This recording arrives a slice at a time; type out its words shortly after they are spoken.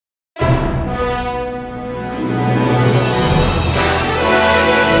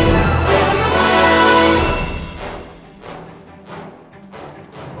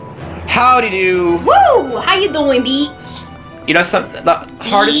Howdy do. Woo! How you doing, Beach? You know, the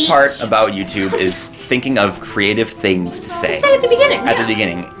hardest part about YouTube is thinking of creative things to say. To say at the beginning. At the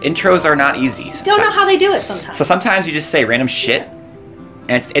beginning. Intros are not easy sometimes. Don't know how they do it sometimes. So sometimes you just say random shit,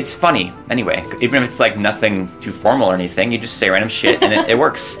 and it's funny anyway. Even if it's like nothing too formal or anything, you just say random shit and it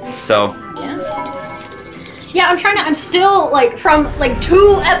works. So. Yeah, I'm still, like, from, like,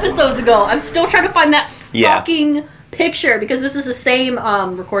 2 episodes ago, I'm still trying to find that fucking picture, because this is the same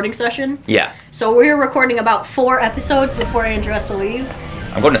recording session. Yeah. So we're recording about 4 episodes before Andrew has to leave.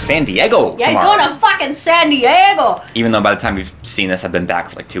 I'm going to San Diego Yeah, tomorrow. he's going to fucking San Diego! Even though by the time you've seen this, I've been back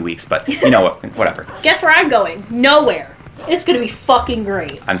for like 2 weeks, but you know what, whatever. Guess where I'm going? Nowhere. It's gonna be fucking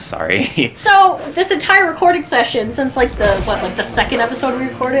great. I'm sorry. So, this entire recording session, since like the 2nd episode we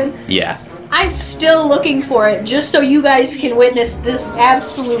recorded? Yeah. I'm still looking for it, just so you guys can witness this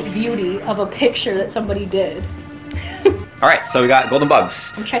absolute beauty of a picture that somebody did. Alright, so we got golden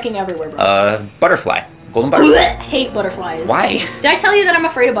bugs. I'm checking everywhere, bro. Butterfly. Golden butterfly. Blech, hate butterflies. Why? Did I tell you that I'm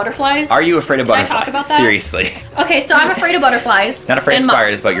afraid of butterflies? Are you afraid of butterflies? Did I talk about that? Seriously. Okay, so I'm afraid of butterflies. Not afraid of and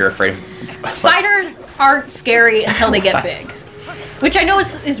spiders, moths. but you're afraid of... Spiders aren't scary until they get big. Which I know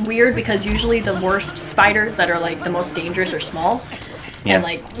is weird, because usually the worst spiders that are like the most dangerous are small. Yeah. And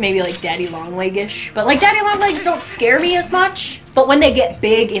like maybe like daddy long-leg-ish. But like daddy long-legs don't scare me as much. But when they get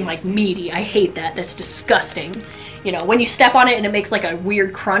big and like meaty, I hate that. That's disgusting. You know, when you step on it and it makes like a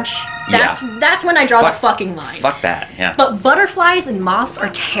weird crunch, that's when I draw the fucking line. Fuck that, yeah. But butterflies and moths are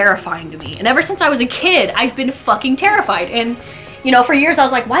terrifying to me. And ever since I was a kid, I've been fucking terrified. And you know, for years I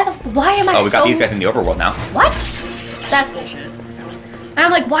was like, why am I so... Oh, we got these guys in the overworld now. What? That's bullshit. And I'm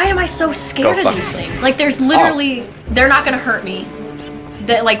like, why am I so scared of these things? Like, there's literally... They're not gonna hurt me.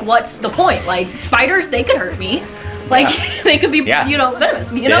 Like, what's the point? Like, spiders, they could hurt me. Like, they could be, you know,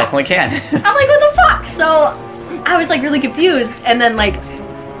 venomous, you know? They definitely can. I'm like, what the fuck? So, I was, like, really confused. And then, like,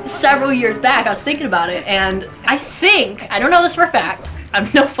 several years back, I was thinking about it. And I don't know this for a fact. I'm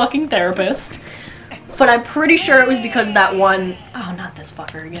no fucking therapist. But I'm pretty sure it was because of that one... Oh, not this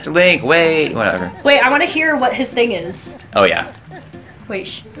fucker again. Mr. Link, wait, whatever. Wait, I want to hear what his thing is. Oh, yeah.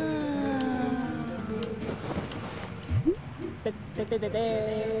 Wait,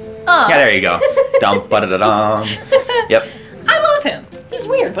 Yeah, there you go. Dum ba da dum. Yep. I love him. He's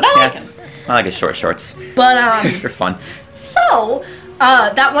weird, but I like him. I like his short shorts. But they're fun. So,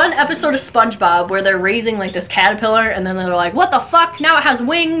 that one episode of SpongeBob where they're raising like this caterpillar, and then they're like, "What the fuck? Now it has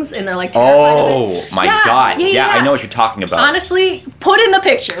wings," and they're like, "Oh my god! Yeah, I know what you're talking about." Honestly, put in the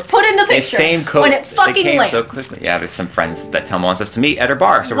picture. Put in the picture. Same code. When it fucking lands. So quickly. Yeah, there's some friends that Tom wants us to meet at her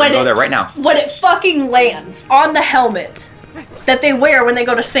bar, so we're gonna go there right now. When it fucking lands on the helmet that they wear when they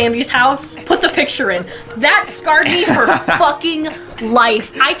go to Sandy's house, put the picture in. That scarred me for fucking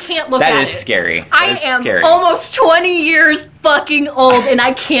life. I can't look at it. That is scary. I am almost 20 years fucking old, and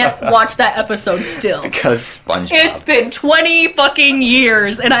I can't watch that episode still. Because SpongeBob. It's been 20 fucking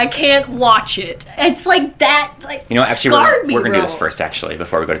years, and I can't watch it. It's like that, like, you know, actually, we're gonna bro. do this first, actually,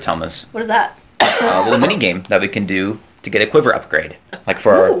 before we go to Telma's. What is that? A little mini game that we can do to get a quiver upgrade, like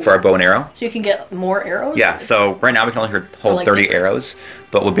for our bow and arrow. So you can get more arrows? Yeah, so right now we can only hold like 30 arrows,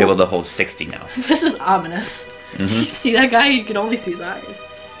 but we'll be able to hold 60 now. This is ominous. You see that guy? You can only see his eyes.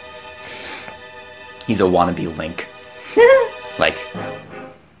 He's a wannabe Link. Like,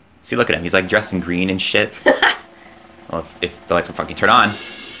 see, look at him. He's like dressed in green and shit. Well, if the lights will fucking turn on.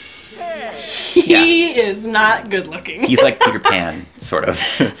 He is not good looking. He's like Peter Pan, sort of.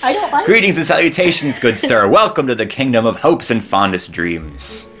 I don't like Greetings and salutations, good sir. Welcome to the kingdom of hopes and fondest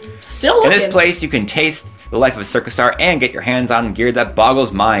dreams. Still looking. In this place, you can taste the life of a circus star and get your hands on gear that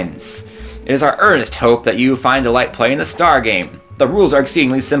boggles minds. It is our earnest hope that you find delight playing the star game. The rules are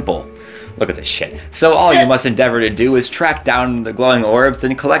exceedingly simple. Look at this shit. So all you must endeavor to do is track down the glowing orbs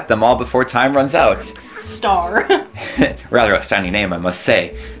and collect them all before time runs out. Star. Rather outstanding name, I must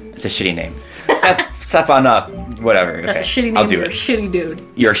say. It's a shitty name. Step on up. Whatever. That's a shitty name. I'll do You're it. a shitty dude.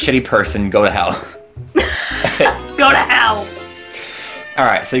 You're a shitty person. Go to hell. Go to hell.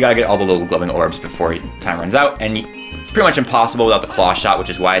 Alright, so you gotta get all the little glowing orbs before time runs out, and it's pretty much impossible without the claw shot, which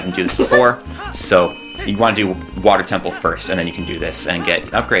is why I didn't do this before. So you want to do Water Temple first, and then you can do this and get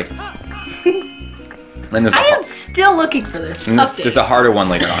an upgrade. I am still looking for this update. There's a harder one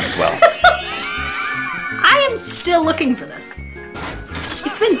later on as well. I am still looking for this.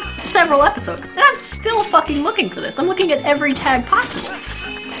 It's been several episodes, and I'm still fucking looking for this. I'm looking at every tag possible.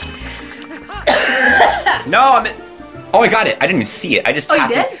 No, oh, I got it. I didn't even see it. I just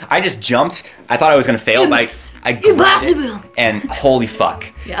tapped it. I just jumped. I thought I was gonna fail, but I grabbed it, and holy fuck.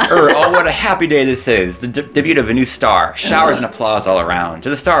 Yeah. Oh, what a happy day this is. The debut of a new star. Showers and applause all around. To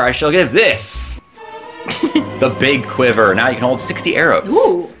the star I shall give this. The big quiver. Now you can hold 60 arrows.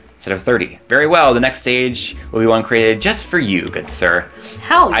 Ooh. instead of 30. Very well, the next stage will be one created just for you, good sir.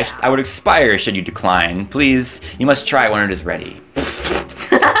 Hell yeah. I would expire should you decline. Please, you must try it when it is ready.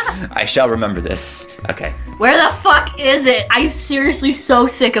 I shall remember this. Okay. Where the fuck is it? I'm seriously so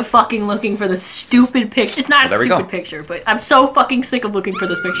sick of fucking looking for this stupid picture. It's not a stupid picture, but I'm so fucking sick of looking for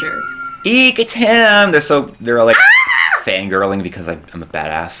this picture. Eek, it's him! They're like fangirling because I'm a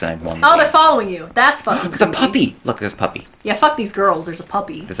badass and I won the game. They're following you. That's fucking There's a puppy! Look, there's a puppy. Yeah, fuck these girls. There's a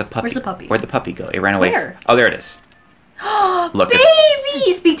puppy. There's a puppy. Where's the puppy? Where'd the puppy go? It ran away. Where? Oh, there it is. Look.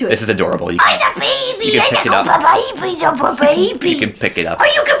 Baby! Speak to it. This is adorable. I'm a baby. You can pick it up. I'm a baby. You can pick it up. Oh,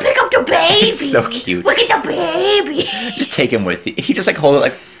 you can pick up the baby. It's so cute. Look at the baby. Just take him with you. He just like hold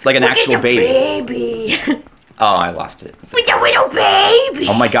it like an actual baby. Baby. Oh, I lost it. With the little baby.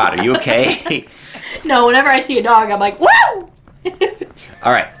 Oh my god, are you okay? No, whenever I see a dog, I'm like, woo!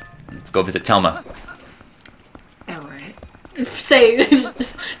 Alright, let's go visit Telma. Alright. Say,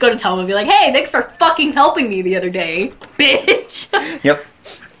 go to Telma and be like, hey, thanks for fucking helping me the other day, bitch. Yep.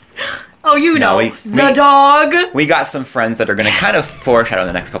 Oh, you know, the dog. We got some friends that are going to kind of foreshadow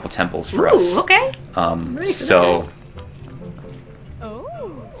the next couple temples for us. Okay. So...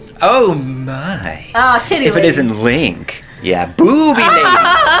 Oh my. Titty If lady. it isn't Link. Yeah, Booby Lady.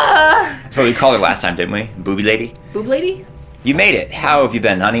 That's what we called her last time, didn't we? Booby Lady? Boob lady? You made it. How have you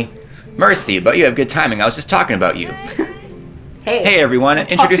been, honey? Mercy, but you have good timing. I was just talking about you. Hey. Hey, everyone.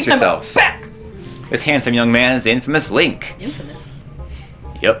 Introduce yourselves. Back. This handsome young man is the infamous Link. Infamous.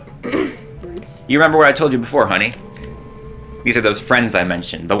 Yep. You remember what I told you before, honey? These are those friends I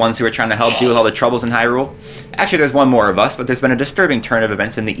mentioned, the ones who are trying to help deal with all the troubles in Hyrule. Actually, there's one more of us, but there's been a disturbing turn of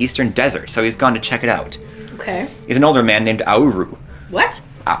events in the Eastern Desert, so he's gone to check it out. Okay. He's an older man named Auru. What?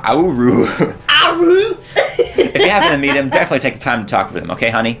 Auru. Auru. If you happen to meet him, definitely take the time to talk with him, okay,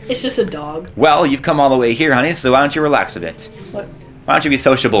 honey? It's just a dog. Well, you've come all the way here, honey, so why don't you relax a bit? What? Why don't you be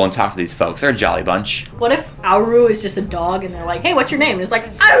sociable and talk to these folks? They're a jolly bunch. What if Auru is just a dog and they're like, hey, what's your name? And it's like,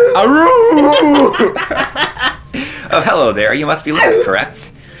 Auru. Auru! Oh, hello there. You must be Link,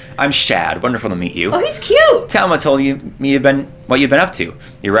 correct? I'm Shad. Wonderful to meet you. Oh, he's cute. Telma told me what you've been up to.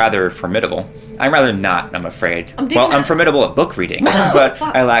 You're rather formidable. I'm rather not, I'm afraid. I'm formidable at book reading, but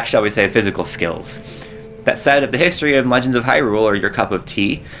I lack, shall we say, physical skills. That said, if the history and legends of Hyrule are your cup of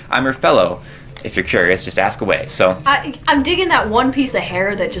tea, I'm your fellow. If you're curious, just ask away. So I'm digging that one piece of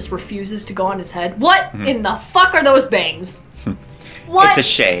hair that just refuses to go on his head. What in the fuck are those bangs? What? It's a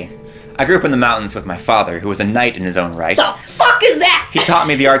shay. I grew up in the mountains with my father, who was a knight in his own right. The fuck is that? He taught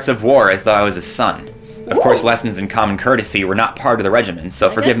me the arts of war as though I was his son. Of course, lessons in common courtesy were not part of the regimen,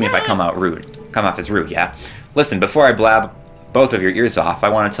 so forgive me if I come off as rude, yeah? Listen, before I blab both of your ears off, I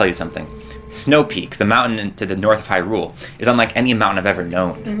want to tell you something. Snow Peak, the mountain to the north of Hyrule, is unlike any mountain I've ever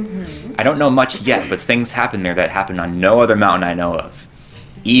known. I don't know much yet, but things happen there that happen on no other mountain I know of.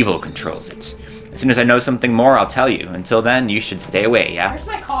 Evil controls it. As soon as I know something more, I'll tell you. Until then, you should stay away, yeah? Where's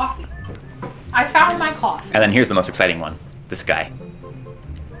my coffee? I found my coffee. And then here's the most exciting one. This guy.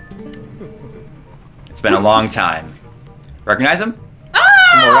 It's been a long time. Recognize him?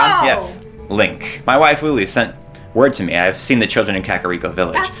 Oh! Yeah. Link. My wife Luli sent word to me. I've seen the children in Kakariko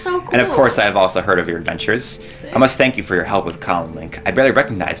Village. That's so cool. And of course, I have also heard of your adventures. Sick. I must thank you for your help with Colin, Link. I barely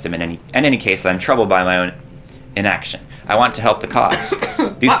recognized him in any case. I'm troubled by my own inaction. I want to help the cause.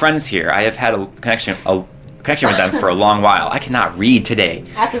 These friends here, I have had a connection with them for a long while. I cannot read today.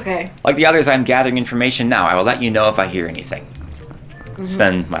 That's okay. Like the others, I'm gathering information now. I will let you know if I hear anything. So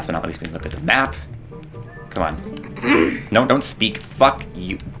then, last but not least, we can look at the map. Come on. No, don't speak. Fuck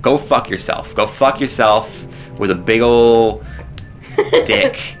you. Go fuck yourself. Go fuck yourself with a big ol'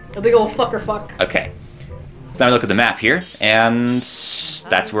 dick. A big old fucker fuck. Okay. So now we look at the map here, and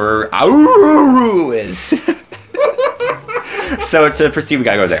that's where Auru is. So to proceed, we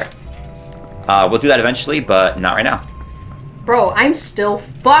gotta go there. We'll do that eventually, but not right now. Bro, I'm still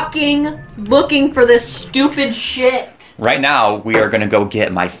fucking looking for this stupid shit. Right now, we are gonna go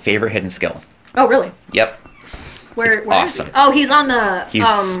get my favorite hidden skill. Oh, really? Yep. Where awesome. Is he? Oh, he's on the He's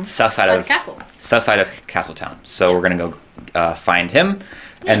south side of castle. South side of Castletown. So we're gonna go find him,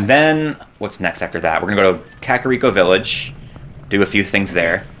 and then what's next after that? We're gonna go to Kakariko Village, do a few things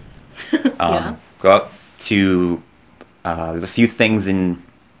there. Yeah. Go up to there's a few things in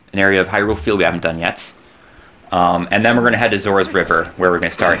an area of Hyrule Field we haven't done yet. And then we're going to head to Zora's River, where we're going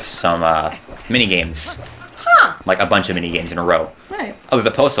to start some mini-games. Huh. Like a bunch of mini-games in a row. Right. Oh, there's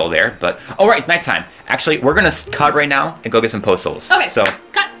a post hole there, but... Oh, right, it's nighttime. Actually, we're going to cut right now and go get some post holes. Okay, So,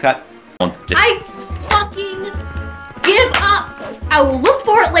 cut. Well, just... I fucking give up. I will look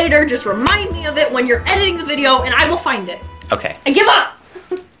for it later. Just remind me of it when you're editing the video, and I will find it. Okay. I give up.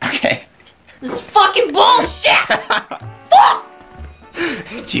 Okay. This fucking bullshit. Fuck.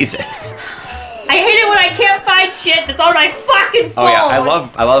 Jesus. I hate it when I can't find shit that's on my fucking phone. Oh yeah,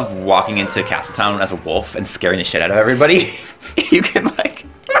 I love walking into Castletown as a wolf and scaring the shit out of everybody. You can like,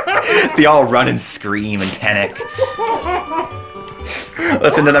 they all run and scream and panic.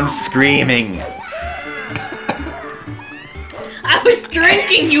 Listen to them screaming. I was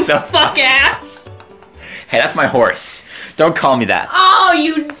drinking, you So- fuck ass. Hey, that's my horse. Don't call me that. Oh,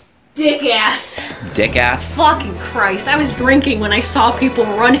 you dick ass. Dick ass. Fucking Christ. I was drinking when I saw people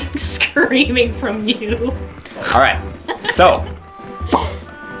running, screaming from you. Alright, so,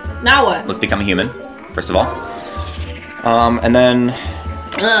 Now what? let's become a human, first of all. And then,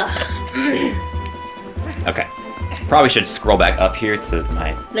 Ugh. okay. Probably should scroll back up here to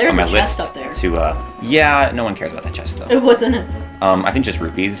my, There's on my a chest list up there. to, yeah, no one cares about that chest though. What's in it? I think just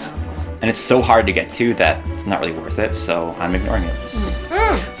rupees. And it's so hard to get to that it's not really worth it, so I'm ignoring it.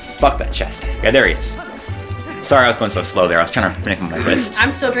 Fuck that chest. Yeah, there he is. Sorry I was going so slow there. I was trying to make my list.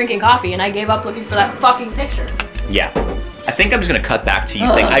 I'm still drinking coffee and I gave up looking for that fucking picture. Yeah. I think I'm just gonna cut back to you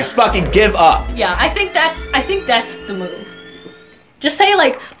saying, I fucking give up! Yeah, I think that's the move. Just say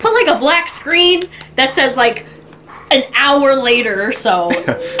like, put like a black screen that says like an hour later or so,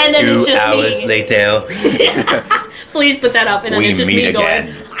 and then it's just 2 hours me. later. Please put that up, and then We it's just meet me again.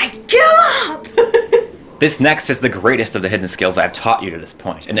 going, I give up! This next is the greatest of the hidden skills I've taught you to this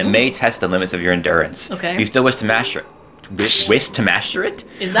point, and it may test the limits of your endurance. Okay. Do you still wish to master it? Wish to master it?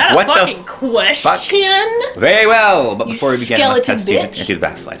 Is that a What the fucking question? Very well, but You before we begin, let's skeleton test you bitch. into the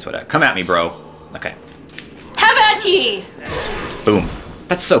backslice. Whatever. Come at me, bro. Okay. Have at ye! Boom.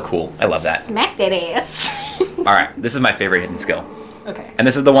 That's so cool. I love that. Smack that ass. Alright, this is my favorite hidden skill. Okay. And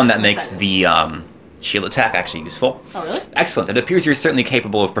this is the one that makes the shield attack actually useful. Oh, really? Excellent. It appears you're certainly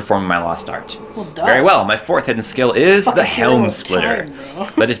capable of performing my lost art. Well, duh. Very well. My fourth hidden skill is the Fucking Helm hero of Splitter. time, bro.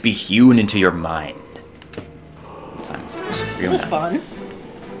 Let it be hewn into your mind. What time is it? This is fun.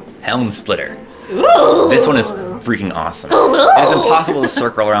 Helm Splitter. Ooh. This one is freaking awesome. It is impossible to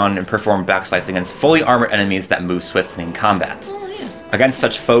circle around and perform backslice against fully armored enemies that move swiftly in combat. Oh, yeah. Against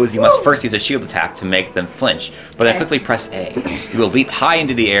such foes, you must first use a shield attack to make them flinch, but then Okay. quickly press A. You will leap high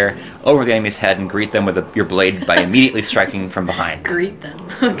into the air, over the enemy's head, and greet them with your blade by immediately striking from behind. Greet them.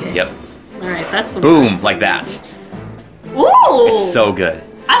 Okay. Yep. Alright, that's the Boom, like that. Ooh! It's so good.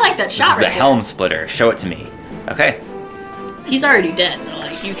 I like that This shot is the right Helm Splitter. Show it to me. Okay. there. He's already dead, so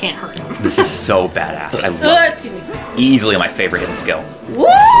like you can't hurt him. This is so badass. I love Excuse it. me. Easily my favorite hidden skill. Woo!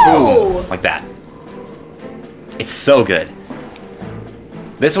 Boom, like that. It's so good.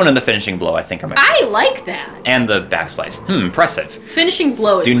 This one and the finishing blow, I think, are my I favorites. like that. And the backslice. Impressive. Finishing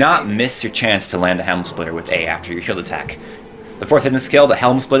blow is Do not miss your chance to land a Helm Splitter with A after your shield attack. The fourth hidden skill, the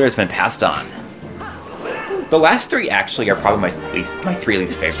Helm Splitter, has been passed on. The last three actually are probably my three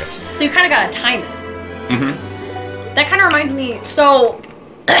least favorites. So you kind of gotta time it. Mm-hmm. That kind of reminds me. So,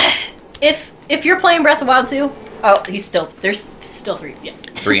 if you're playing Breath of the Wild 2, oh, there's still 3. Yeah.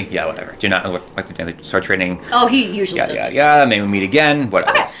 3, yeah, whatever. Do not like to start trading. Oh, he usually Yeah, says yeah, this. yeah. Maybe we meet again.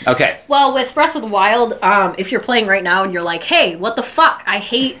 Whatever. Okay. Okay. Well, with Breath of the Wild, if you're playing right now and you're like, hey, what the fuck? I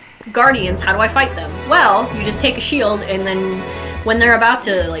hate Guardians. How do I fight them? Well, you just take a shield, and then when they're about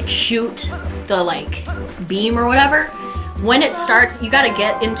to like shoot the like beam or whatever, when it starts, you gotta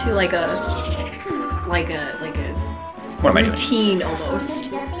get into like a What am I doing? routine almost.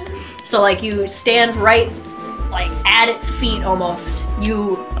 So like you stand right like at its feet almost.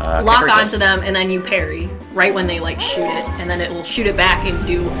 You lock very onto good. them and then you parry right when they like shoot it, and then it will shoot it back and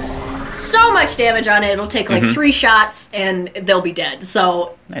do so much damage on it. It'll take like 3 shots and they'll be dead.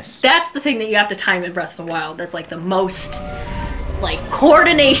 So Nice. that's the thing that you have to time in Breath of the Wild. That's like the most like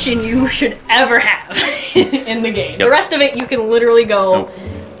coordination you should ever have in the game. Yep. The rest of it you can literally go Nope.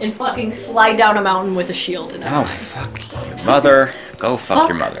 and fucking slide down a mountain with a shield, and that's Oh, fine. fuck your mother. Go fuck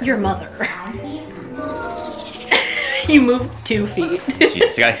your mother. Your mother. You moved 2 feet.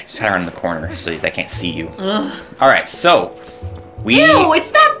 Jesus, you gotta sit around in the corner so they can't see you. Ugh. Alright, so we Ew,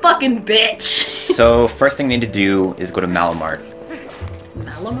 it's that fucking bitch. so first thing we need to do is go to Malamart.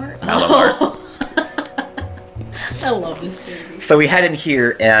 Malamart? Malamart. Oh. I love this baby. So we head in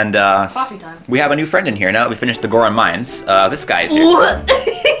here and Coffee time. we have a new friend in here now that we finished the Goron Mines. This guy is here.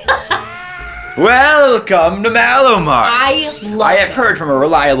 Welcome to Malamart! I love I have it. heard from a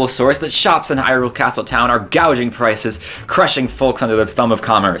reliable source that shops in Hyrule Castle Town are gouging prices, crushing folks under the thumb of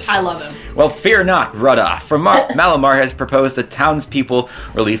commerce. I love him. Well, fear not, Rudda, for Malamar has proposed a townspeople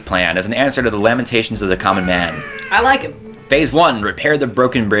relief plan as an answer to the lamentations of the common man. I like him. Phase 1, repair the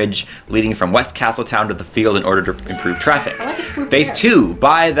broken bridge leading from West Castletown to the field in order to improve traffic. I like his fruit Phase beer. 2,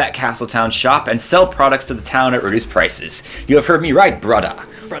 buy that Castletown shop and sell products to the town at reduced prices. You have heard me right, Brudda.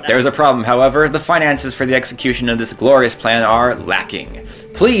 brother. There's a problem, however. The finances for the execution of this glorious plan are lacking.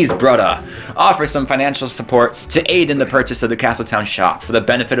 Please, brother, offer some financial support to aid in the purchase of the Castletown shop for the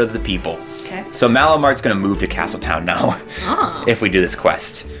benefit of the people. Okay. So Malamart's gonna move to Castletown now. Oh. If we do this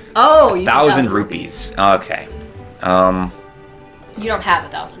quest. Oh, you 1,000 got rupees. Okay. You don't have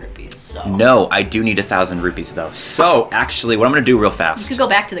 1,000 rupees, so. No, I do need 1,000 rupees though. So actually, what I'm gonna do real You fast. could go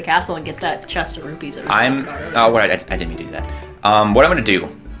back to the castle and get that chest of rupees. That we I'm. talked about Oh, earlier. what I didn't mean to do that. What I'm gonna do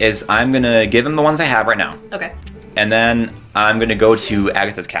is I'm gonna give him the ones I have right now, Okay. and then I'm gonna go to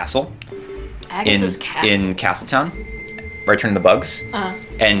Agatha's castle Agatha's castle. in Castletown, return the bugs, Uh-huh.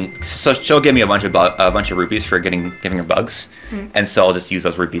 and so she'll give me a bunch of rupees for giving her bugs, and so I'll just use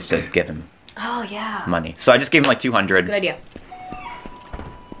those rupees to give him Oh, yeah. money. So I just gave him like 200. Good idea.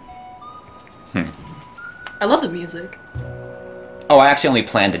 I love the music. Oh, I actually only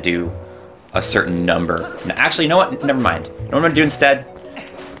plan to do a certain number. No, actually, you know what? Never mind. You know what I'm gonna do instead?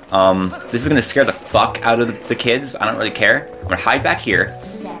 This is gonna scare the fuck out of the kids. I don't really care. I'm gonna hide back here,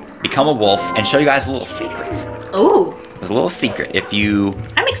 become a wolf, and show you guys a little secret. Ooh, There's a little secret. If you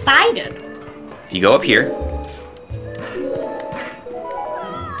I'm excited. go up here,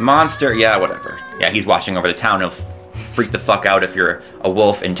 monster. Yeah, whatever. Yeah, he's watching over the town. He'll freak the fuck out if you're a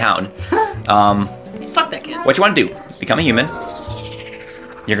wolf in town. Fuck that kid. What you want to do? Become a human.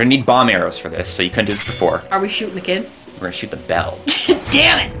 You're gonna need bomb arrows for this, so you couldn't do this before. Are we shooting the kid? We're gonna shoot the bell.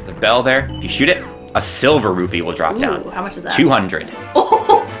 Damn it! There's a bell there. If you shoot it, a silver rupee will drop Ooh, down. how much is that? 200.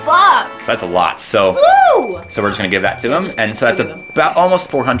 Oh, fuck! So that's a lot. So Woo! we're just gonna give that to him, just and so that's give him. about almost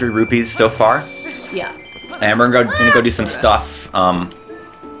 400 rupees so far. Yeah. And we're gonna go do some stuff. We're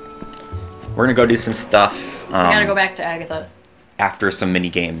gonna go do some stuff. I gotta go back to Agatha. After some mini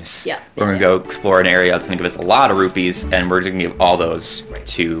games. Yeah. We're gonna go explore an area that's gonna give us a lot of rupees, and we're just gonna give all those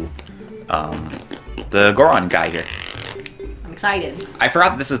to the Goron guy here. I'm excited. I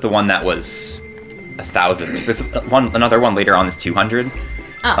forgot that this is the one that was 1,000. There's another one later on is 200.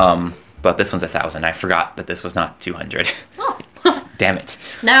 Oh. But this one's 1,000. I forgot that this was not 200. Oh. Damn it.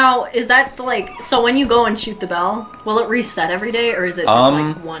 Now, is that so when you go and shoot the bell, will it reset every day, or is it just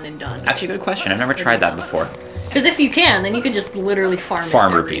like one and done? Actually, good question. I've never tried that before. Because if you can, then you could just literally farm it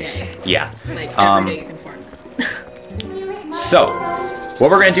every rupees. day. Yeah. Like every day you can farm it. So,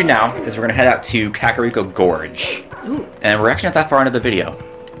 what we're gonna do now is we're gonna head out to Kakariko Gorge. Ooh. And we're actually not that far into the video.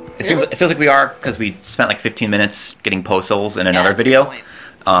 It feels like we are because we spent like 15 minutes getting postals in another that's a video. good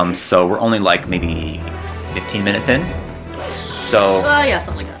point. So we're only like maybe 15 minutes in. So Yeah,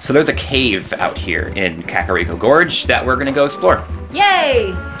 something like that. there's a cave out here in Kakariko Gorge that we're gonna go explore. Yay!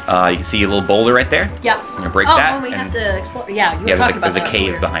 You can see a little boulder right there. Yep. I'm gonna break Oh, that. and we have and- to explore. Yeah, you were yeah, talking about there's a that cave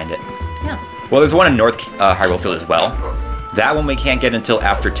earlier. behind it. Yeah. Well, there's one in North Hyrule Field as well. That one we can't get until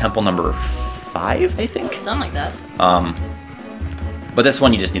after temple number 5, I think. Something like that. But this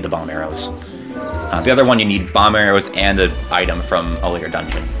one you just need the bomb arrows. The other one you need bomb arrows and an item from a later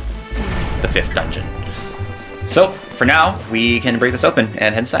dungeon. The 5th dungeon. So, for now, we can break this open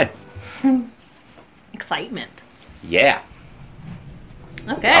and head inside. Excitement. Yeah.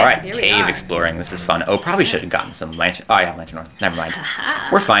 Okay. Alright, here we cave are. exploring. This is fun. Oh, probably should have gotten some lantern. Oh, I have lantern oil. Never mind.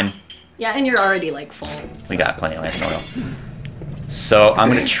 Haha. We're fine. Yeah, and you're already like full. We got plenty of lantern oil. So, I'm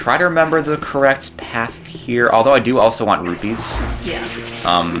going to try to remember the correct path here. Although I do also want rupees. Yeah.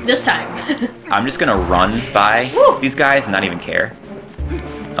 This time. I'm just going to run by Woo! these guys and not even care.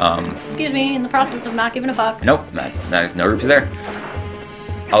 Excuse me, in the process of not giving a fuck. Nope, there's no rupees there.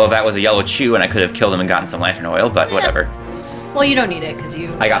 Although that was a yellow chew and I could have killed him and gotten some lantern oil, but Yeah. whatever. Well, you don't need it because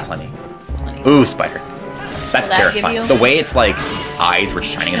you. I got plenty. Plenty. Ooh, spider. That's Does that give terrifying. you- The way it's like eyes were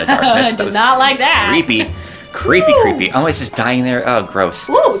shining in the darkness. I That did was not like that. creepy. Creepy, Woo! creepy. Oh, it's just dying there. Oh, gross.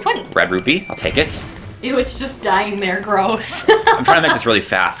 Ooh, 20. Red rupee, I'll take it. Ew, it's just dying there. Gross. I'm trying to make this really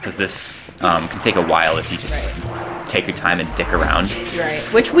fast because this can take a while if you just take your time and dick around. Right.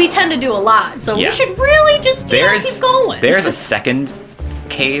 Which we tend to do a lot, so Yeah. we should really just keep going. There's a second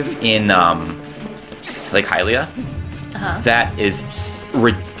cave in Lake Hylia that is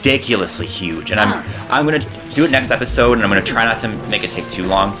ridiculously huge, and I'm gonna do it next episode, and I'm gonna try not to make it take too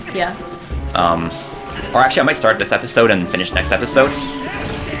long. Yeah. Or actually, I might start this episode and finish next episode.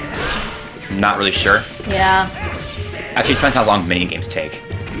 Not really sure. Yeah. Actually, it depends how long mini games take.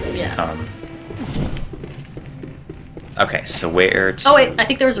 Yeah. Okay, so where to... Oh wait, I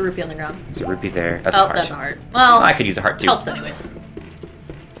think there was a rupee on the ground. There's a rupee there. That's Oh, a heart. that's a heart. Well, I could use a heart too. helps anyways.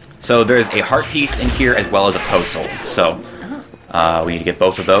 So there's a heart piece in here as well as a postal. So we need to get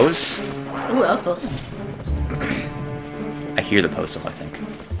both of those. Ooh, that was close. I hear the postal, I think.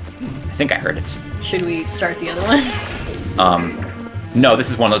 I think I heard it. Should we start the other one? No, this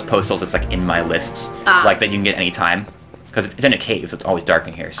is one of those postals that's like in my list. Like that you can get anytime. because it's in a cave, so it's always dark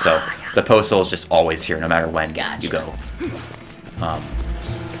in here. So the postal is just always here, no matter when you go.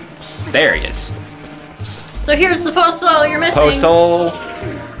 There he is. So here's the postal you're missing. Postal.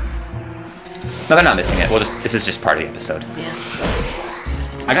 No, they're not missing it. This is just part of the episode. Yeah.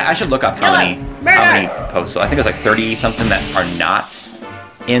 I should look up how many postal. I think there's like 30 something that are not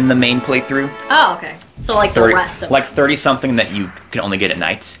in the main playthrough. Oh, okay. So like 30, the rest of like 30 something that you can only get at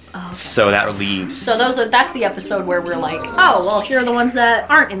night. Oh, okay. So that leaves. So that's the episode where we're like, oh, well, here are the ones that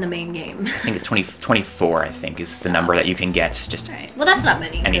aren't in the main game. I think it's 24. I think is the number that you can get just. Right. Well, that's not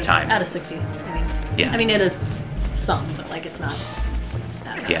many. Anytime. Out of 60. Yeah. I mean, it is some, but like it's not.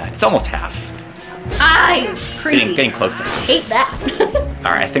 That yeah, it's almost half. Ah, it's creepy. Getting close to. I hate that.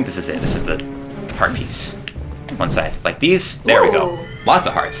 All right, I think this is it. This is the heart piece. One side, like these. There we go. Lots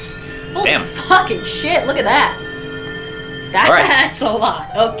of hearts. Holy Damn. fucking shit! Look at that. That's a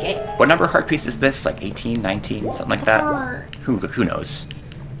lot. Okay. What number heart piece is this? Like 18, 19, something like that. Who knows?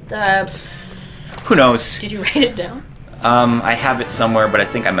 Who knows? Did you write it down? I have it somewhere, but I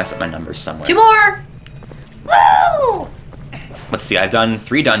think I messed up my numbers somewhere. 2 more. Woo! Let's see. I've done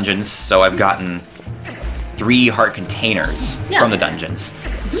 3 dungeons, so I've gotten 3 heart containers from the dungeons,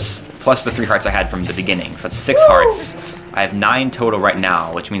 plus the 3 hearts I had from the beginning. So that's 6 hearts. I have 9 total right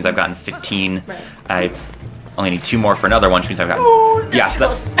now, which means I've gotten 15. Right. I only need 2 more for another one, which means I've gotten. Yeah,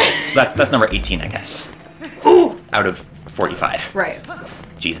 so that's number 18, I guess. Out of 45. Right.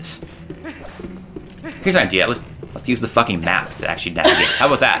 Jesus. Here's an idea. Let's use the fucking map to actually navigate. How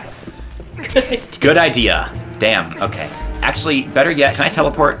about that? Good idea. Damn. Okay. Actually, better yet, can I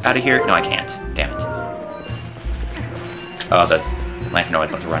teleport out of here? No, I can't. Damn it. Oh, the lantern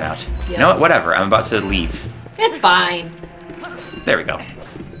always lets it run out. Yep. You know what? Whatever. I'm about to leave. It's fine. There we go.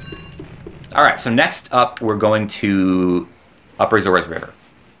 All right. So next up, we're going to Upper Zora's River.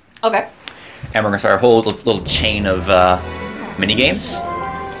 Okay. And we're going to start a whole little chain of mini-games.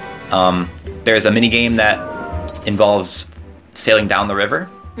 There's a mini-game that involves sailing down the river.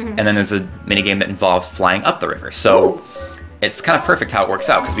 And then there's a mini-game that involves flying up the river. So it's kind of perfect how it works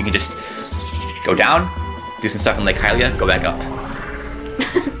out, because we can just go down, do some stuff in Lake Hylia, go back up.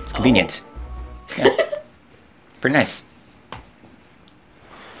 It's convenient. Yeah. Pretty nice.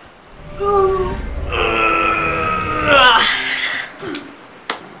 Oh,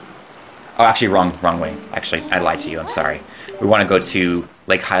 actually, wrong way. Actually, I lied to you. I'm sorry. We want to go to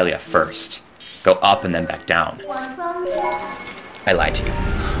Lake Hylia first. Go up and then back down. I lied to you.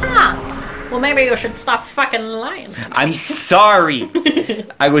 Huh. Well, maybe you should stop fucking lying. I'm sorry.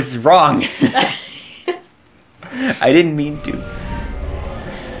 I was wrong. I didn't mean to.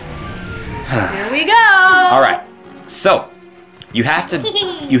 Here we go. All right. So, you have to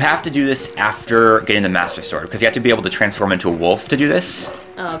do this after getting the Master Sword, because you have to be able to transform into a wolf to do this.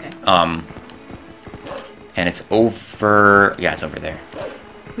 Oh, okay. And it's over. Yeah, it's over there.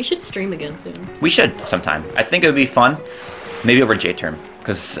 We should stream again soon. We should sometime. I think it would be fun. Maybe over J-term,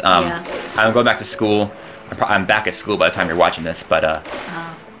 because I'm going back to school. I'm back at school by the time you're watching this, but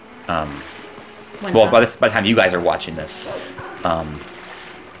well, by the time you guys are watching this,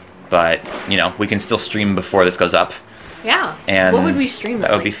 but you know, we can still stream before this goes up. Yeah. And what would we stream?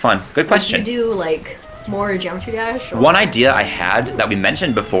 That would be fun. Good question. Would you do like more Geometry Dash? Or... One idea I had that we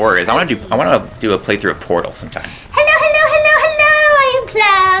mentioned before is I want to do a playthrough of Portal sometime. I am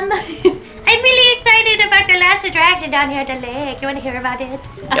Plum. I'm really excited about the last attraction down here at the lake. You want to hear about it?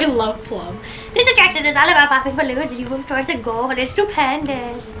 I love Plum. This attraction is all about popping balloons as you move towards a goal. It's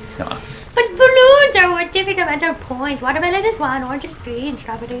stupendous. Nuh-uh. But balloons are worth different amounts of points. Watermelon is 1, orange is 3, and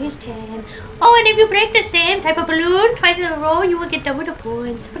strawberry is 10. Oh, and if you break the same type of balloon twice in a row, you will get double the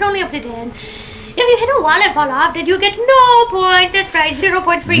points, but only up to 10. If you hit a wall and fall off, then you get no points. That's right, 0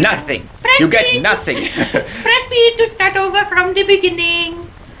 points for you. Nothing. You get nothing. Press B to start over from the beginning.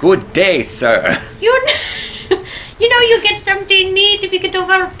 Good day, sir. You know you get something neat if you get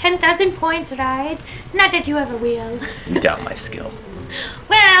over 10,000 points, right? Not that you ever will. You doubt my skill.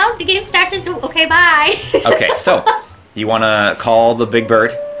 Well, the game starts as... Okay, bye. Okay, so you want to call the big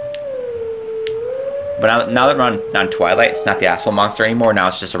bird. But now that we're on Twilight, it's not the asshole monster anymore. Now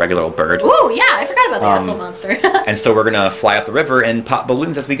it's just a regular old bird. Ooh, yeah, I forgot about the asshole monster. And so we're going to fly up the river and pop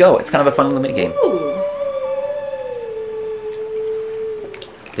balloons as we go. It's kind of a fun little minigame. Ooh.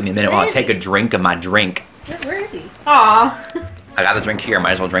 Give me a minute while I take a drink of my drink. Where is he? Aw. I got the drink here.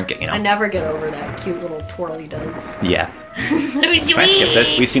 Might as well drink it, you know. I never get over that cute little twirl he does. Yeah. So sweet. Can I skip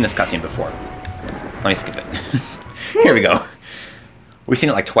this? We've seen this cutscene before. Let me skip it. Here we go. We've seen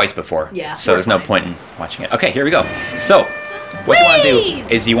it like twice before. Yeah. So there's no point in watching it. Okay, here we go. So, what you want to do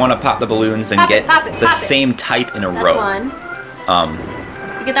is you want to pop the balloons and get the same type in a row. That's one.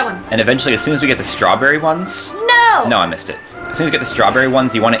 You get that one. And eventually, as soon as we get the strawberry ones, No! No! No, I missed it. As soon as you get the strawberry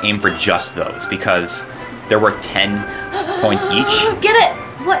ones, you want to aim for just those because they're worth 10 points each. Get it!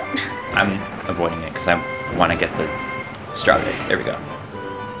 What? I'm avoiding it because I want to get the strawberry. There we go.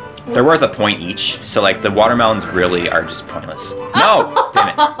 They're worth a point each, so like the watermelons really are just pointless. No! Damn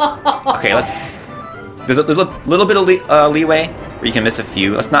it. Okay, let's... There's a little bit of leeway where you can miss a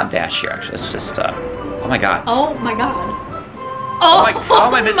few. Let's not dash here, actually. Let's just... oh my god. Oh my god. Oh my... How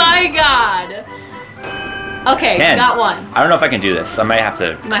am I missing my this? god. Okay, 10. got one. I don't know if I can do this. I might have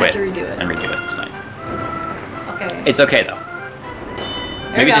to You might quit have to redo it. and redo it. It's fine. Okay. It's okay, though.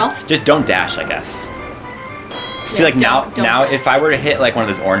 There Maybe we go. just don't dash, I guess. See, Yeah, like don't now, dash. if I were to hit like one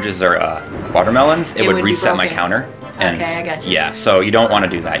of those oranges or watermelons, it would would be reset my broken. counter. And Okay, I got you. yeah, so you don't want to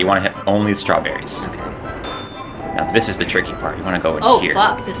do that. You want to hit only strawberries. Okay. Now this is the tricky part. You want to go in Oh here.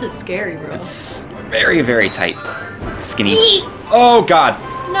 fuck, this is scary, bro. It's very, very tight, skinny. Oh god!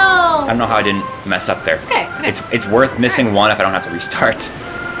 I No! don't know how I didn't mess up there. It's okay, it's okay. It's worth missing one if I don't have to restart.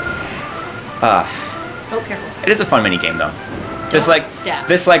 Oh, careful. It is a fun mini game though. Dash.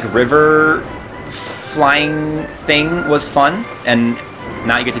 This like river flying thing was fun, and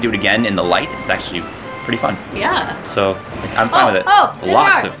now you get to do it again in the light. It's actually pretty fun. Yeah. So I'm fine with it. Oh, there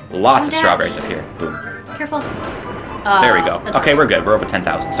lots they are. of One strawberries dash. up here. Boom. Careful. There we go. That's Okay, we're good. We're over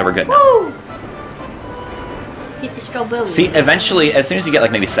 10,000, so we're good now. Woo! Get the strawberry. See, eventually, as soon as you get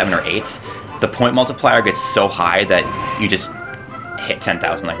like maybe 7 or 8, the point multiplier gets so high that you just hit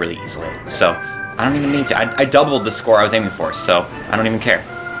 10,000 like really easily. So I don't even need to. I doubled the score I was aiming for, so I don't even care.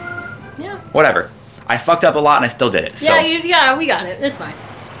 Yeah. Whatever. I fucked up a lot and I still did it. So Yeah, we got it. It's fine.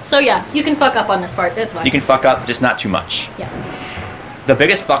 So yeah, you can fuck up on this part. That's fine. you can fuck up, just not too much. Yeah. The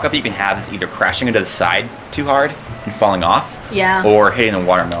biggest fuck up you can have is either crashing into the side too hard and falling off, Yeah. or hitting the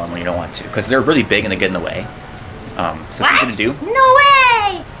watermelon when you don't want to, because they're really big and they get in the way. So it's easy to do. No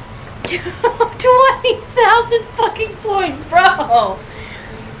way! 20,000 fucking points, bro.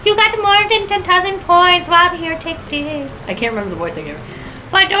 You got more than 10,000 points. Wow, here, take this. I can't remember the voice I gave her.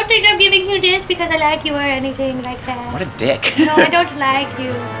 But don't think I'm giving you this because I like you or anything like that. What a dick. No, I don't like you.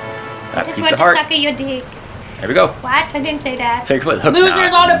 I That just piece want of to heart. suck at your dick. There we go. What? I didn't say that. So you put hook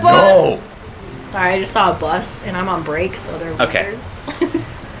Losers knot. on a bus. No. Sorry, I just saw a bus and I'm on break, so they're Okay. losers.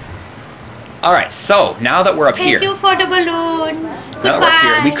 All right. So now that we're up Thank here, you for the balloons. now that we're up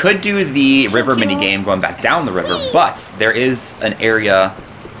here, we Goodbye. could do the river you. mini game going back down the river, but there is an area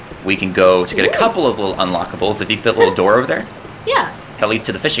we can go to get a couple of little unlockables. If you see that little door over there, Yeah. that leads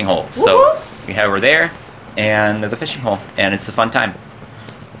to the fishing hole. So you head over there, and there's a fishing hole, and it's a fun time.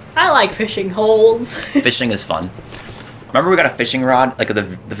 I like fishing holes. Fishing is fun. Remember we got a fishing rod, like the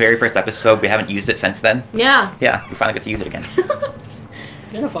very first episode? We haven't used it since then. Yeah. Yeah, we finally get to use it again. It's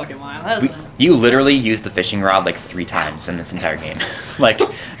been a fucking while, hasn't it? You literally used the fishing rod like 3 times in this entire game. Like,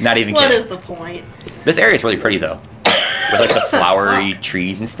 not even What kidding. is the point? This area is really pretty though. With like the flowery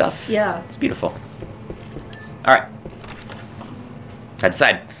trees and stuff. Yeah. It's beautiful. Alright. Head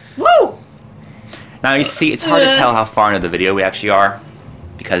side. Woo! Now you see, it's hard to tell how far into the video we actually are,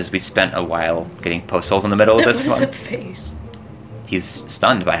 because we spent a while getting post holes in the middle of this What is one. the face? He's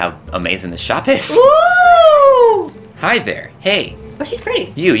stunned by how amazing this shop is. Woo! Hi there. Hey. Oh, she's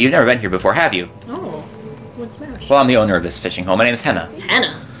pretty. You've never been here before, have you? Oh, what's smash? Well, I'm the owner of this fishing hole. My name is Henna.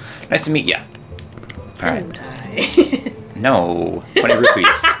 Hannah. Nice to meet you. Alright. Hentai. No. 20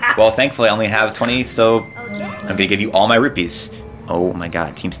 rupees. Well, thankfully I only have 20, so I'm gonna give you all my rupees. Oh my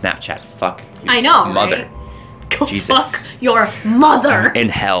god, Team Snapchat. Fuck. your I know, Mother. right? Go Jesus. fuck your mother. In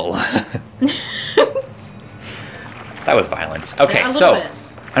hell. That was violent. Okay, Yeah, a so little bit.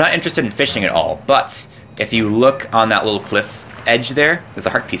 I'm not interested in fishing at all, but if you look on that little cliff edge there, there's a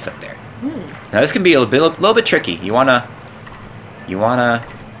heart piece up there. Now this can be a little bit tricky. You wanna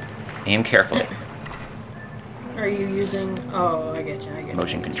aim carefully. Are you using? Oh, I get you. I get you.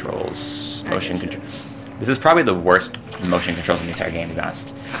 Motion controls. I Motion get you. control. This is probably the worst motion controls in the entire game, to be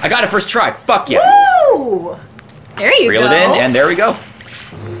honest. I got it first try. Fuck yes. Woo! There you Reel go. it in, and there we go.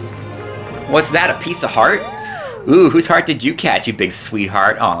 What's that? A piece of heart? Ooh, whose heart did you catch, you big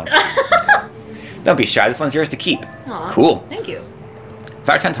sweetheart? Oh, don't be shy. This one's yours to keep. Aw, Cool. Thank you.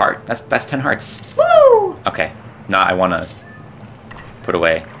 5 10th heart. That's 10 hearts. Woo! Okay. Now I want to put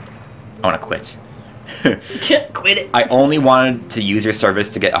away. I want to quit. Quit it. I only wanted to use your service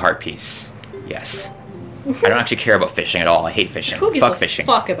to get a heart piece. Yes. I don't actually care about fishing at all. I hate fishing. Who gives Fuck a fishing.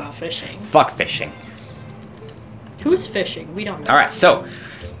 fuck about fishing? Fuck fishing. Who's fishing? We don't know. Alright, so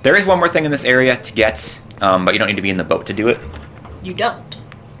there is one more thing in this area to get, but you don't need to be in the boat to do it. You don't.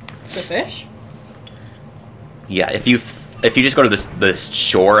 The fish? Yeah, if you just go to this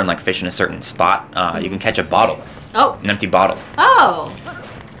shore and like fish in a certain spot, you can catch a bottle, Oh. an empty bottle. Oh.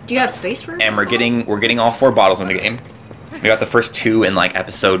 Do you have space for it? And we're getting all 4 bottles in the game. We got the first 2 in like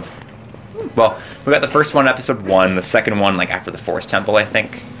episode. Well, we got the first one in episode 1, the second one like after the Forest Temple, I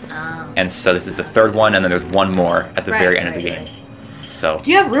think. Oh. And so this is the 3rd one, and then there's one more at the very end of the game. So. Do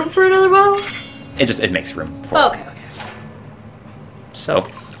you have room for another bottle? It makes room for. Oh, okay. So.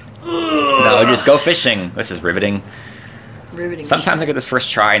 No, just go fishing. This is riveting. Riveting. Sometimes I get this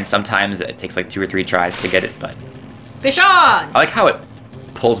first try, and sometimes it takes like 2 or 3 tries to get it. But fish on. I like how it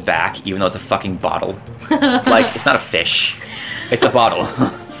pulls back, even though it's a fucking bottle. Like it's not a fish, it's a bottle.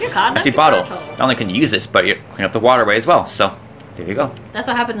 You're caught. Empty bottle. Not only can you use this, but you clean up the waterway as well. So there you go. That's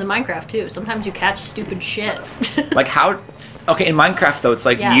what happens in Minecraft too. Sometimes you catch stupid shit. Like how? Okay, in Minecraft though, it's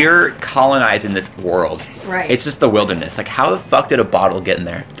like you're colonizing this world. Right. It's just the wilderness. Like how the fuck did a bottle get in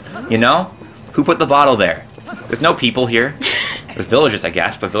there? You know? Who put the bottle there? There's no people here. There's villagers, I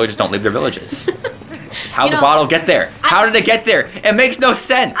guess, but villagers don't leave their villages. How'd the bottle get there? How did it get there? It makes no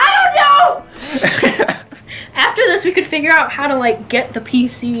sense. I don't know! After this, we could figure out how to, like, get the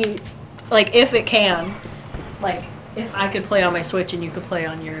PC, like, if it can. Like, if I could play on my Switch and you could play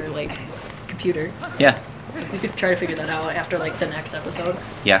on your, like, computer. Yeah. We could try to figure that out after, like, the next episode.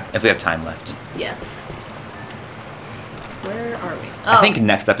 Yeah, if we have time left. Yeah. Where are we? I think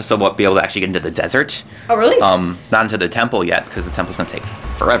next episode we'll be able to actually get into the desert. Oh, really? Not into the temple yet, because the temple's gonna take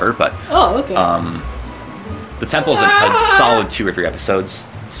forever, but... Oh, okay. The temple's a solid 2 or 3 episodes,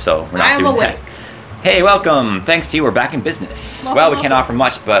 so we're not doing that. Hey, welcome! Thanks to you, we're back in business. Well, we can't offer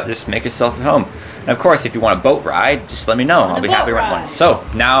much, but just make yourself at home. And of course, if you want a boat ride, just let me know. I'll be happy to rent one. So,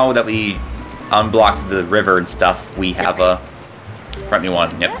 now that we unblocked the river and stuff, we have a... Rent me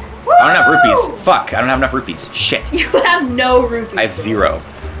one, yep. Woo! I don't have rupees. Fuck, I don't have enough rupees. Shit. You have no rupees. I have 0.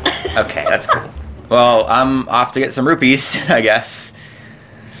 Okay, that's cool. Well, I'm off to get some rupees, I guess.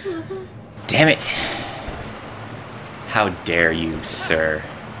 Damn it. How dare you, sir.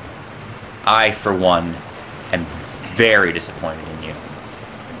 I, for one, am very disappointed in you.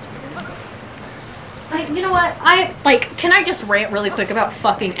 You know what? Can I just rant really quick about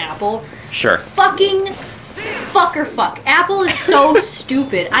fucking Apple? Sure. Fucking fuck. Apple is so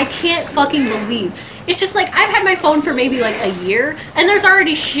stupid. I can't fucking believe. It's just like, I've had my phone for maybe like a year, and there's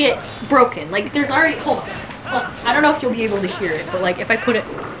already shit broken. Like, there's already, hold on. I don't know if you'll be able to hear it, but like, if I put it,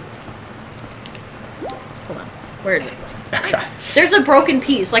 hold on. Where is it? Okay. There's a broken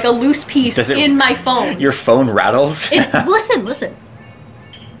piece, like a loose piece in my phone. Your phone rattles? Listen.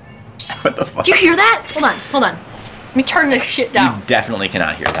 What the fuck? Do you hear that? Hold on. Let me turn this shit down. You definitely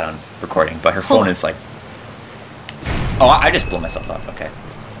cannot hear that on recording, but her phone is like... Oh, I just blew myself up, okay.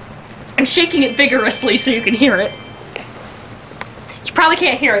 I'm shaking it vigorously so you can hear it. You probably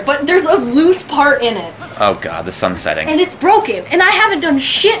can't hear it, but there's a loose part in it. Oh god, the sun's setting. And it's broken, and I haven't done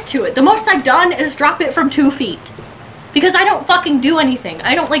shit to it. The most I've done is drop it from 2 feet. Because I don't fucking do anything.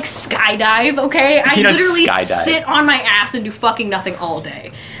 I don't, like, skydive, okay? I literally sit on my ass and do fucking nothing all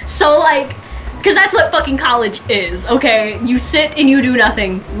day. So, like, because that's what fucking college is, okay? You sit and you do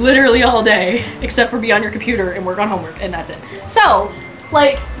nothing literally all day, except for be on your computer and work on homework, and that's it. So,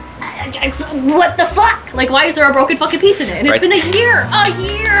 like, what the fuck? Like, why is there a broken fucking piece in it? And it's been a year! A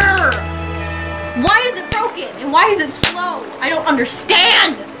year! Why is it broken? And why is it slow? I don't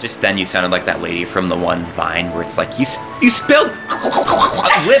understand! Just then you sounded like that lady from the one Vine where it's like, you spilled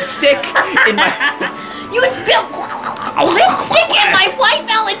lipstick in my... You spilled lipstick in my white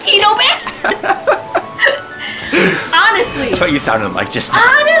Valentino bag! Honestly. That's what you sounded like just now.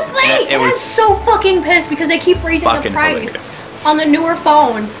 Honestly! It was so fucking pissed because they keep raising the price on the newer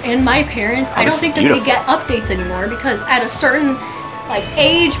phones. And my parents, I don't think that they get updates anymore because at a certain... like,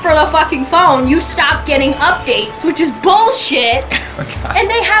 age for the fucking phone, you stop getting updates, which is bullshit. Oh, and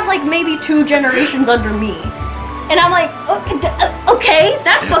they have, like, maybe 2 generations under me. And I'm like, okay,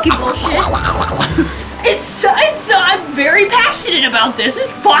 that's fucking bullshit. It's so, I'm very passionate about this.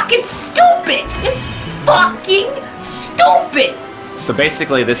 It's fucking stupid. It's fucking stupid. So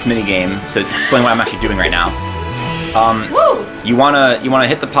basically this minigame, to explain what I'm actually doing right now, Woo. you wanna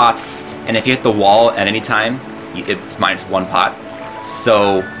hit the pots, and if you hit the wall at any time, it's minus 1 pot.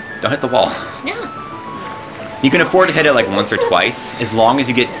 So, don't hit the wall. Yeah. You can afford to hit it like once or twice, as long as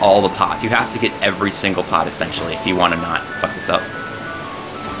you get all the pots. You have to get every single pot, essentially, if you want to not fuck this up.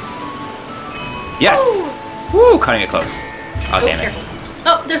 Yes! Woo! Cutting it close. Oh, damn it. Careful.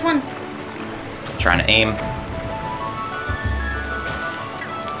 Oh, there's one. Trying to aim.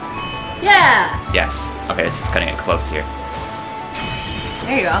 Yeah! Yes. Okay, this is cutting it close here.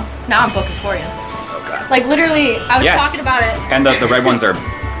 There you go. Now I'm focused for you. Oh, God. Like, literally, I was talking about it. And the red ones are...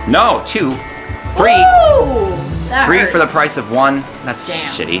 No, 2. 3. Ooh, that 3 hurts. for the price of 1. That's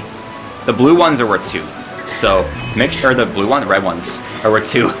shitty. The blue ones are worth 2. So, Make sure the blue one, the red ones, or we're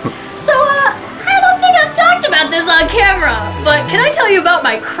 2. So, I don't think I've talked about this on camera, but can I tell you about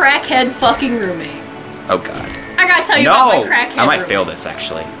my crackhead fucking roommate? Oh god. I gotta tell you about my crackhead I might roommate. fail this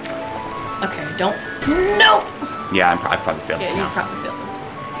actually. Okay, don't. No! Yeah, I probably failed this Yeah, you now. probably failed this.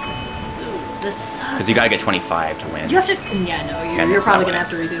 Ooh, this sucks. Because you gotta get 25 to win. You have to. Yeah, no, you're probably gonna have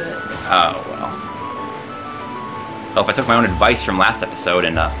to redo it. Oh, well. Well, if I took my own advice from last episode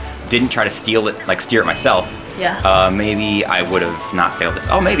and didn't try to steer it myself, Yeah. maybe I would have not failed this.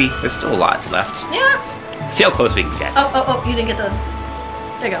 Oh, maybe. There's still a lot left. Yeah. See how close we can get. Oh, you didn't get the.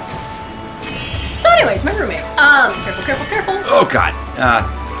 There you go. So, anyways, my roommate. Careful. Oh, God.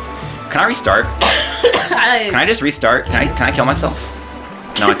 Can I restart? Can Can I just restart? Can I kill myself?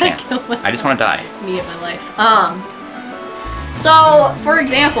 No, I can't. I just want to die. Me and my life. So, for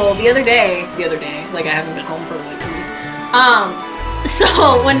example, the other day, like I haven't been home for like a week.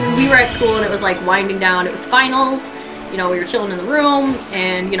 So when we were at school and it was like winding down, it was finals, you know, we were chilling in the room,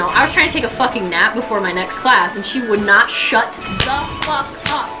 and you know, I was trying to take a fucking nap before my next class, and she would not shut the fuck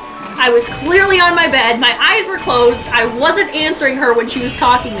up. I was clearly on my bed, my eyes were closed, I wasn't answering her when she was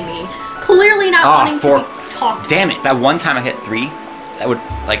talking to me, clearly not wanting to be talked to. Damn it, that one time I hit 3, that would,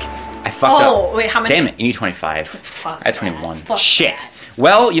 like, I fucked up. Oh, wait, how much? Damn it, you need 25. Fuck I had 21. that. Fuck Shit. that.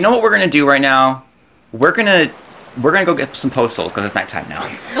 Well, you know what we're gonna do right now? We're gonna go get some postals because it's nighttime now.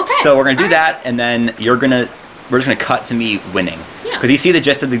 Okay. So we're gonna do that, and then we're just gonna cut to me winning. Yeah. Because you see the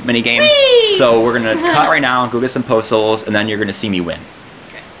gist of the mini game. Whee! So we're gonna cut right now, go get some postals, and then you're gonna see me win.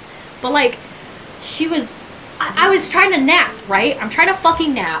 Okay. But like, she was, I was trying to nap, right? I'm trying to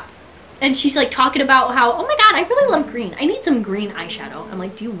fucking nap. And she's like talking about how, oh my god, I really love green. I need some green eyeshadow. I'm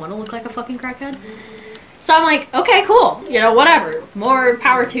like, do you want to look like a fucking crackhead? So I'm like, okay, cool. You know, whatever. More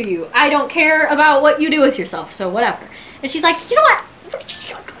power to you. I don't care about what you do with yourself, so whatever. And she's like, you know what?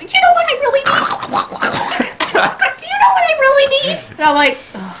 You know what I really need? Do you know what I really need? And I'm like,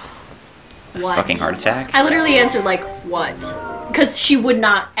 ugh, what? Fucking heart attack. I literally answered like, what? Because she would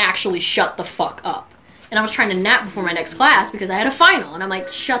not actually shut the fuck up. And I was trying to nap before my next class because I had a final. And I'm like,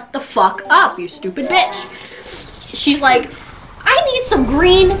 shut the fuck up, you stupid bitch. She's like, I need some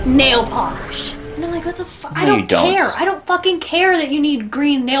green nail polish. And I'm like, what the fuck? I don't care. I don't fucking care that you need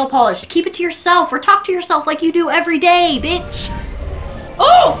green nail polish. Keep it to yourself or talk to yourself like you do every day, bitch.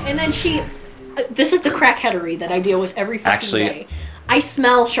 Oh! And then she... this is the crackheadery that I deal with every fucking day. I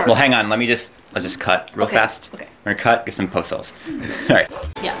smell sharp. Well, hang on. Let's just cut real fast. Okay. We're gonna cut, get some postals. All right.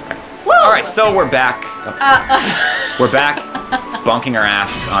 Yeah. All right. So we're back. We're back, bonking our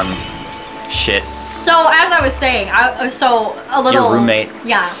ass on shit. So as I was saying, so a little. Your roommate.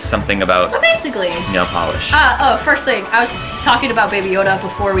 Yeah. Something about. So basically. Nail polish. First thing, I was talking about Baby Yoda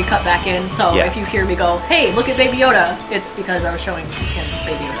before we cut back in. So if you hear me go, hey, look at Baby Yoda, it's because I was showing him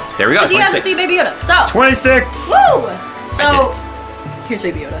Baby Yoda. There we go. 26. Because he hasn't seen Baby Yoda. So. 26. Woo! So. I did it. Here's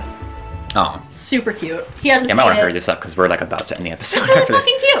Baby Yoda. Oh. Super cute. He hasn't I seen might want it. to hurry this up because we're like about to end the episode. It's really after this.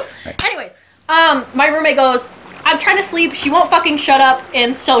 fucking cute. Right. Anyways, my roommate goes, I'm trying to sleep. She won't fucking shut up.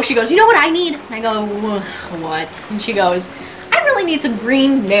 And so she goes, you know what I need? And I go, what? And she goes, I really need some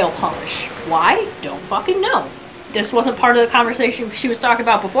green nail polish. Why? Don't fucking know. This wasn't part of the conversation she was talking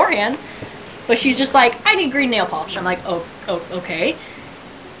about beforehand. But she's just like, I need green nail polish. I'm like, oh okay.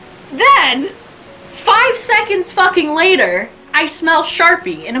 Then, 5 seconds fucking later, I smell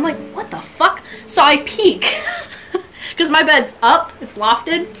Sharpie. And I'm like, what the fuck? So I peek. Because my bed's up, it's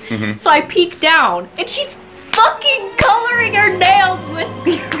lofted. Mm-hmm. So I peek down, and she's fucking coloring her nails with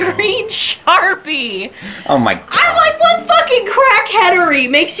the green Sharpie. Oh my god. I'm like, what fucking crackheadery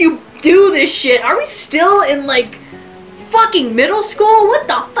makes you do this shit? Are we still in like fucking middle school? What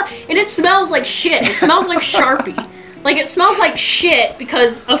the fuck? And it smells like shit. It smells like Sharpie. Like it smells like shit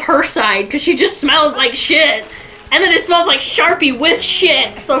because of her side, because she just smells like shit. And then it smells like Sharpie with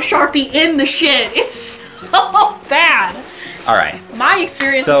shit. So Sharpie in the shit. It's so bad. All right. My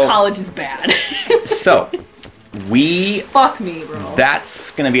experience in college is bad. So, fuck me, bro.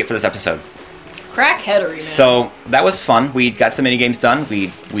 That's gonna be it for this episode. Crackheadery, man. So that was fun. We got some mini games done.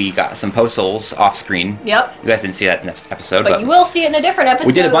 We got some postals off screen. Yep. You guys didn't see that in this episode, but you will see it in a different episode.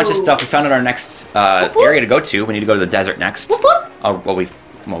 We did a bunch of stuff. We found out our next whoop, whoop. area to go to. We need to go to the desert next. Whoop, whoop. Oh, well, we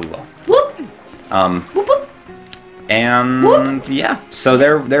will. Whoop. Whoop, whoop. And whoop. Yeah, so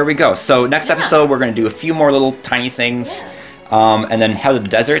there we go. So next episode we're gonna do a few more little tiny things. Yeah. And then head to the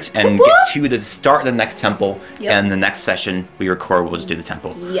desert and get to the start of the next temple. Yep. And the next session we record, we'll just do the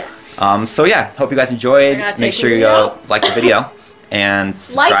temple. Yes. So yeah, hope you guys enjoyed. Make sure you like the video and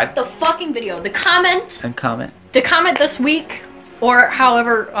subscribe. Like the fucking video. The comment. The comment this week, or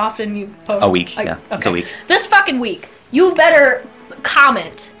however often you post. A week. Yeah, okay. It's a week. This fucking week, you better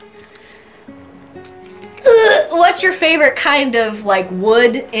comment. What's your favorite kind of like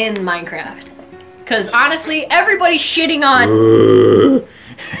wood in Minecraft? Because honestly, everybody's shitting on.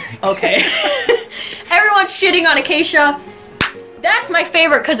 Okay. Everyone's shitting on acacia. That's my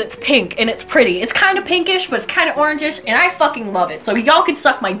favorite because it's pink and it's pretty. It's kind of pinkish, but it's kind of orangish, and I fucking love it. So y'all can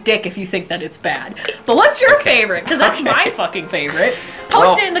suck my dick if you think that it's bad. But what's your favorite? Because that's my fucking favorite.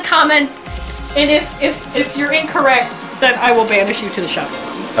 Post it in the comments, and if you're incorrect, then I will banish you to the shop.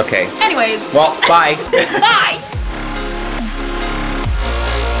 Okay. Anyways. Well, bye. Bye.